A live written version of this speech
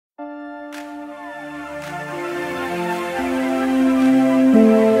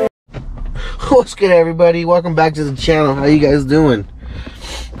What's good, everybody? Welcome back to the channel. How you guys doing?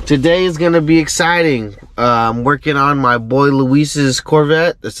 Today is gonna be exciting. I'm working on my boy Luis's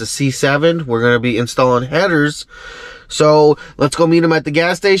Corvette. It's a C7. We're gonna be installing headers. So let's go meet him at the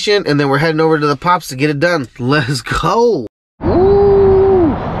gas station, and then we're heading over to the Pops to get it done. Let's go. Woo!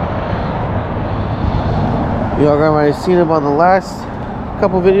 Y'all might have seen him on the last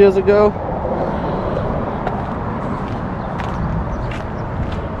couple videos ago.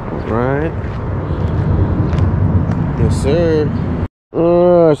 Right. Yes, sir.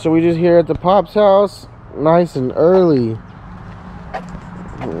 So we just here at the Pop's house, nice and early.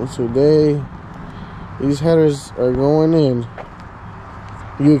 So these headers are going in.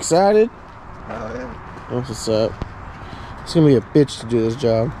 You excited? Oh yeah. That's what's up. It's gonna be a bitch to do this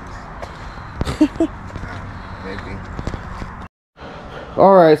job. Maybe.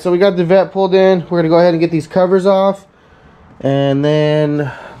 All right, so we got the vet pulled in. We're gonna go ahead and get these covers off, and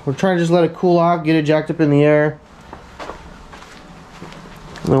then we're trying to just let it cool off, get it jacked up in the air.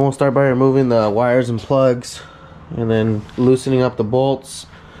 And then we'll start by removing the wires and plugs, and then loosening up the bolts,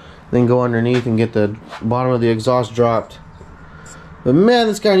 then go underneath and get the bottom of the exhaust dropped. But man,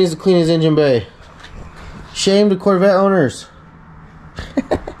 this guy needs to clean his engine bay. Shame to Corvette owners.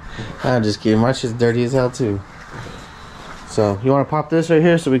 I'm just kidding, my shit's dirty as hell too. So you want to pop this right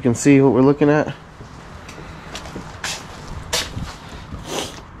here so we can see what we're looking at?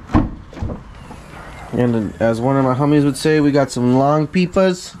 And as one of my homies would say, we got some long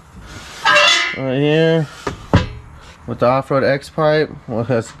pipas right here with the off-road X pipe. Well,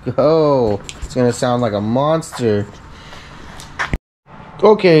 let's go. It's gonna sound like a monster.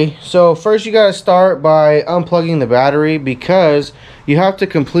 Okay, so first you gotta start by unplugging the battery, because you have to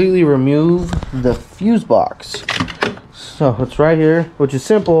completely remove the fuse box. So it's right here, which is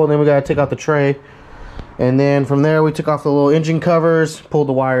simple. And then we gotta take out the tray, and then from there we took off the little engine covers, pulled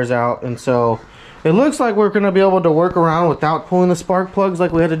the wires out, and so it looks like we're going to be able to work around without pulling the spark plugs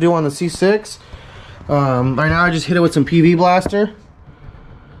like we had to do on the C6. Right now I just hit it with some PV blaster.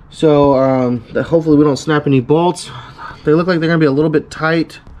 So hopefully we don't snap any bolts. They look like they're going to be a little bit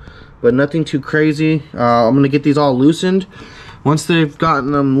tight, but nothing too crazy. I'm going to get these all loosened. Once they've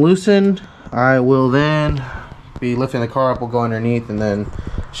gotten them loosened, I will then be lifting the car up. We'll go underneath, and then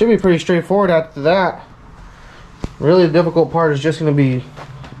should be pretty straightforward after that. Really the difficult part is just going to be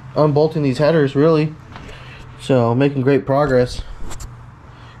unbolting these headers, really. So making great progress.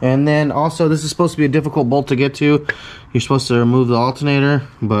 And then also, this is supposed to be a difficult bolt to get to. You're supposed to remove the alternator,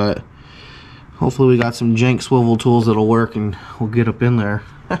 but hopefully we got some jank swivel tools that'll work, and we'll get up in there.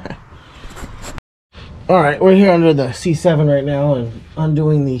 Alright, we're here under the C7 right now and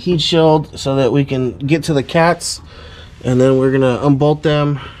undoing the heat shield so that we can get to the cats, and then we're gonna unbolt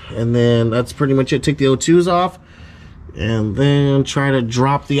them, and then that's pretty much it. Take the O2s off, and then try to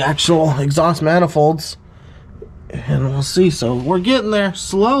drop the actual exhaust manifolds, and we'll see. So we're getting there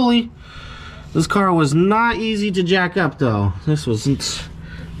slowly. This car was not easy to jack up though. This was a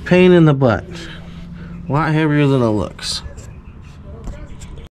pain in the butt. A lot heavier than it looks.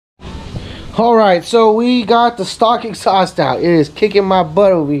 Alright, so we got the stock exhaust out. It is kicking my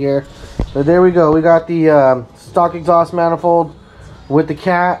butt over here. So there we go. We got the stock exhaust manifold with the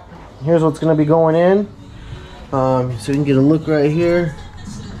cat. Here's what's going to be going in. So you can get a look right here,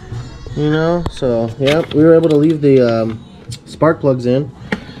 you know. So yep, we were able to leave the spark plugs in,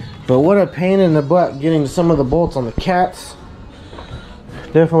 but what a pain in the butt getting some of the bolts on the cats.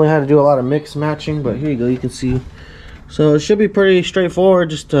 Definitely had to do a lot of mix matching, but here you go, you can see. So it should be pretty straightforward.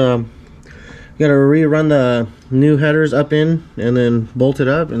 Just gotta rerun the new headers up in and then bolt it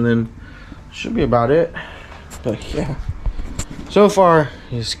up, and then should be about it. But yeah, so far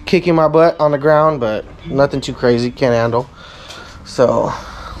he's kicking my butt on the ground, but nothing too crazy, can't handle. So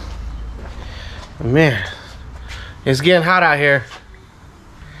man, it's getting hot out here.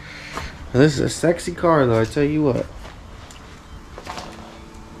 This is a sexy car though, I tell you what.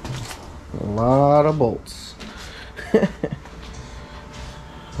 A lot of bolts.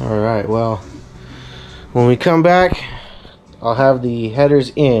 Alright, well, when we come back, I'll have the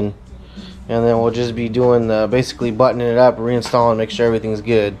headers in, and then we'll just be doing the basically buttoning it up, reinstalling, make sure everything's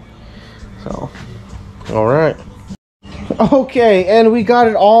good. So, alright. Okay, and we got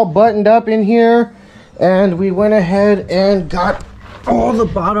it all buttoned up in here, and we went ahead and got all the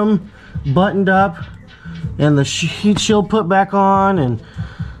bottom buttoned up, and the heat shield put back on, and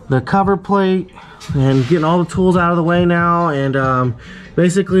the cover plate, and getting all the tools out of the way now. And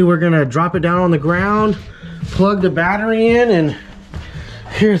basically we're gonna drop it down on the ground, plug the battery in, and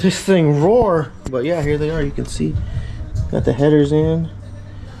hear this thing roar. But yeah, here they are. You can see got the headers in.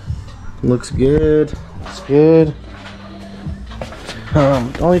 Looks good. Looks good.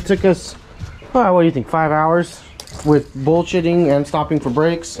 Only took us, what do you think, 5 hours with bullshitting and stopping for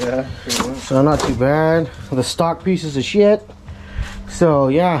breaks. Yeah, so not too bad. The stock pieces of shit. So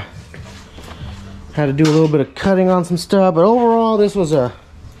yeah, had to do a little bit of cutting on some stuff, but overall this was a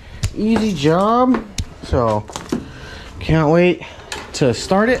easy job. So can't wait to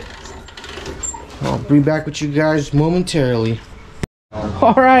start it. I'll be back with you guys momentarily.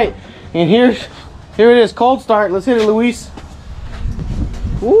 All right, and here it is, cold start. Let's hit it, Luis.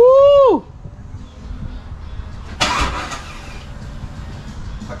 Woo!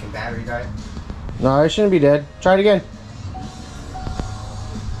 Fucking battery died. No, it shouldn't be dead. Try it again.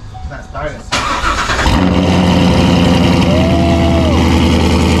 Not started.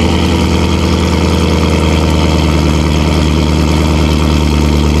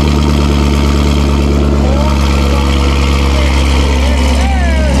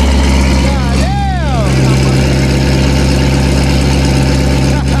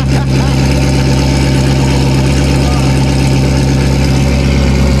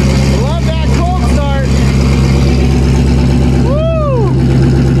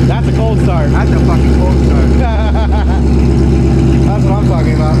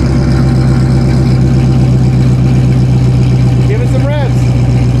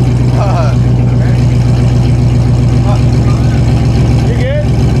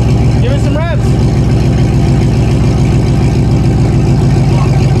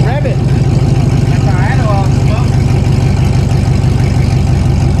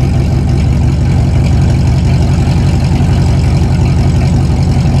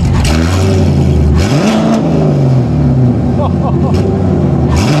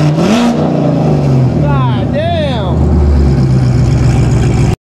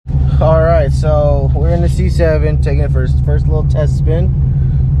 So we're in the C7, taking it for its first little test spin.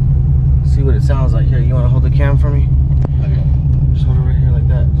 See what it sounds like. Here, you want to hold the cam for me? Okay. Just hold it right here like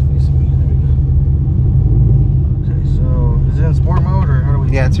that. Okay, so is it in sport mode or how do we?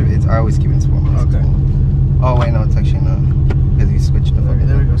 Yeah, it's I always keep it in sport mode. Okay. Oh wait, no, it's actually not, because you switched the fucking.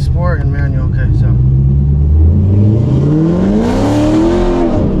 There we go. Sport and manual. Okay, so.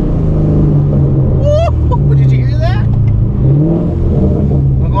 Woo! Did you hear that?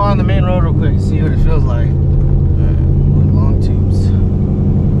 We'll go on the main road real quick, see what it feels like. Long tubes.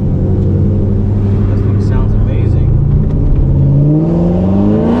 That thing sounds amazing.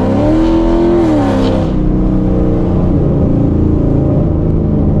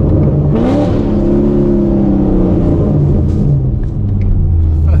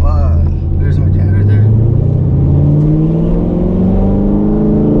 There's my dad right there.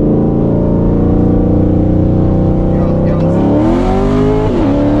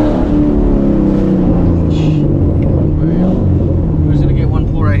 We're just gonna get one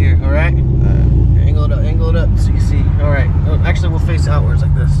pull right here, all right? Angle it up so you see. All right. Oh, actually, we'll face outwards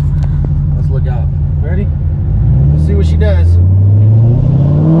like this. Let's look out. Ready? Let's see what she does.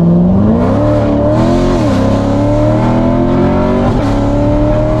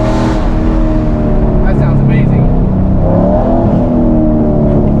 That sounds amazing.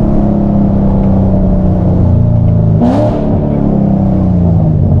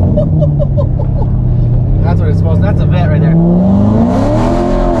 That's what it's supposed to. That's a vet right there.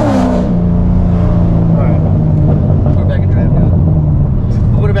 Alright. Put it back in drive now.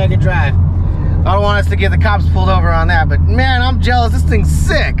 Put it back in drive. I don't want us to get the cops pulled over on that, but man, I'm jealous. This thing's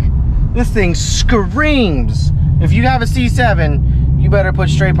sick. This thing screams. If you have a C7, you better put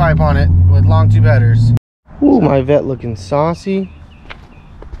straight pipe on it with long tube headers. Ooh, my vet looking saucy.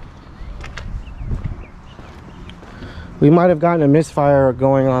 We might have gotten a misfire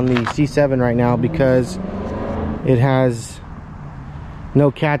going on the C7 right now because it has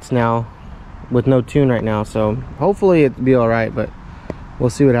no cats now with no tune right now. So hopefully it'll be all right, but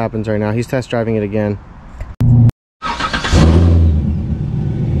we'll see what happens right now. He's test driving it again.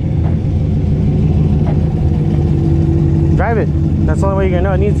 Drive it. That's the only way you're gonna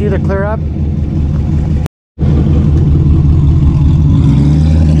know. It needs to either clear up.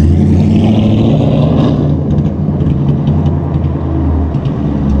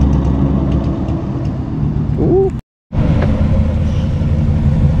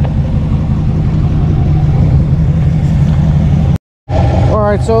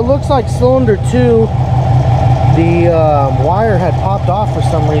 Alright, so it looks like cylinder 2, the wire had popped off for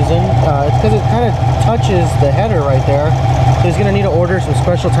some reason. It's because it kind of touches the header right there. So he's going to need to order some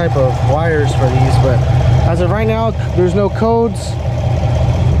special type of wires for these. But as of right now, there's no codes.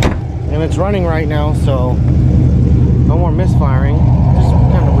 And it's running right now, so no more misfiring. Just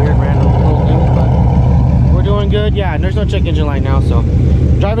kind of weird, random little thing. But we're doing good. Yeah, and there's no check engine light now, so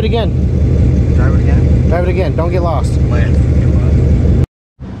drive it again. Drive it again? Drive it again. Don't get lost. Land.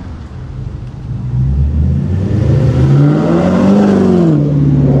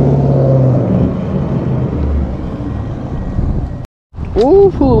 Ooh,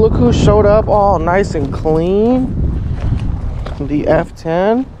 look who showed up all nice and clean. The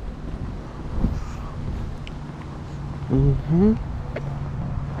F10.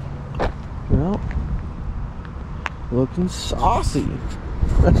 Well, looking saucy.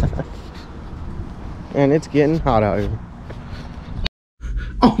 And it's getting hot out here.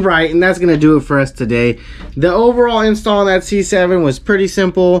 Alright, and that's gonna do it for us today. The overall install on that C7 was pretty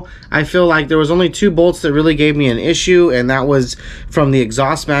simple. I feel like there was only 2 bolts that really gave me an issue, and that was from the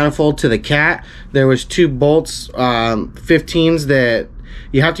exhaust manifold to the cat. There was 2 bolts, 15s, that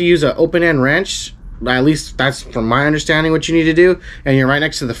you have to use an open-end wrench. At least that's from my understanding what you need to do, and you're right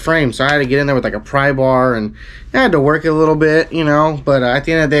next to the frame, so I had to get in there with like a pry bar, and I had to work it a little bit, you know, but at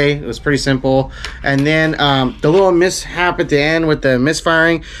the end of the day it was pretty simple. And then the little mishap at the end with the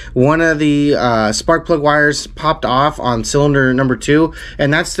misfiring, one of the spark plug wires popped off on cylinder number 2,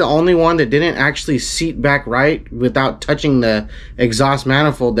 and that's the only one that didn't actually seat back right without touching the exhaust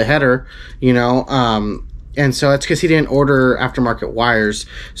manifold, the header, you know. And so that's because he didn't order aftermarket wires.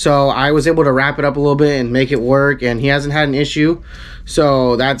 So I was able to wrap it up a little bit and make it work, and he hasn't had an issue,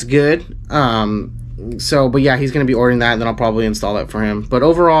 so that's good. But yeah, he's gonna be ordering that, and then I'll probably install that for him. But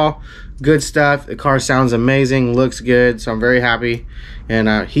overall, good stuff. The car sounds amazing, looks good, so I'm very happy,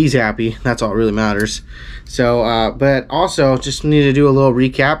 and he's happy. That's all that really matters. So but also just need to do a little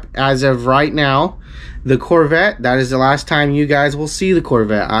recap. As of right now, the Corvette, that is the last time you guys will see the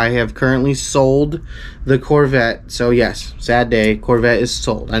Corvette. I have currently sold the Corvette. So yes, sad day, Corvette is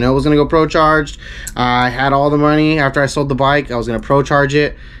sold. I know it was gonna go pro charged. I had all the money after I sold the bike. I was gonna pro charge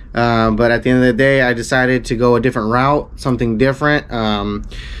it, but at the end of the day I decided to go a different route, something different.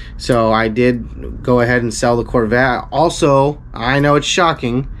 So I did go ahead and sell the Corvette. Also, I know it's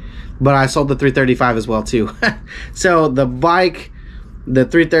shocking, but I sold the 335 as well too. So the bike, the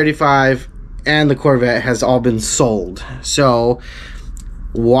 335, and the Corvette has all been sold. So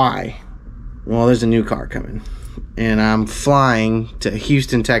why? Well, there's a new car coming, and I'm flying to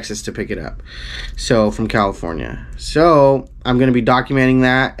Houston, Texas to pick it up, so from California. So I'm going to be documenting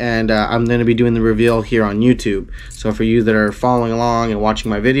that, and I'm going to be doing the reveal here on YouTube. So for you that are following along and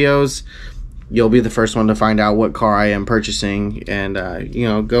watching my videos, you'll be the first one to find out what car I am purchasing, and you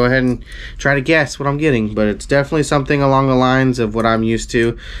know, go ahead and try to guess what I'm getting. But it's definitely something along the lines of what I'm used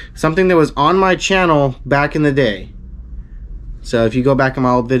to, something that was on my channel back in the day. So if you go back in my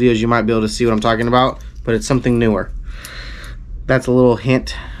old videos, you might be able to see what I'm talking about, but it's something newer. That's a little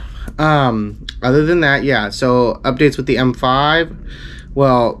hint. Other than that, yeah, so updates with the M5.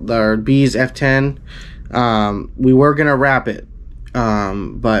 Well, the B's F10, we were gonna wrap it,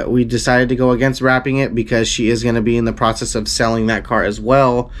 but we decided to go against wrapping it because she is going to be in the process of selling that car as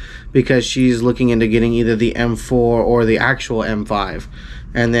well, because she's looking into getting either the M4 or the actual M5,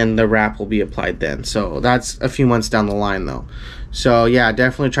 and then the wrap will be applied then. So that's a few months down the line though. So yeah,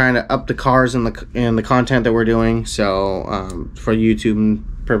 definitely trying to up the cars and the content that we're doing, so for YouTube and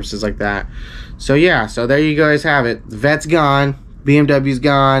purposes like that. So yeah, so there you guys have it. The Vet's gone, BMW's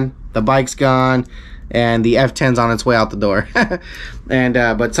gone, the bike's gone, and the F10's on its way out the door. And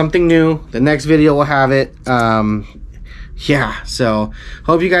but something new, the next video will have it. Yeah, so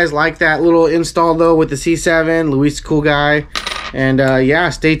hope you guys like that little install though with the C7. Luis, cool guy. And yeah,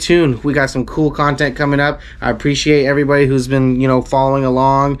 stay tuned. We got some cool content coming up. I appreciate everybody who's been, you know, following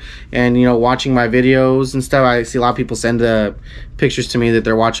along and, you know, watching my videos and stuff. I see a lot of people send pictures to me that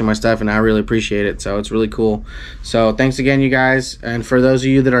they're watching my stuff, and I really appreciate it. So it's really cool. So thanks again, you guys. And for those of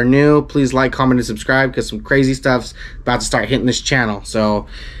you that are new, please like, comment, and subscribe, because some crazy stuff's about to start hitting this channel. So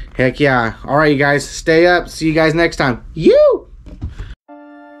heck yeah. All right, you guys, stay up. See you guys next time. You.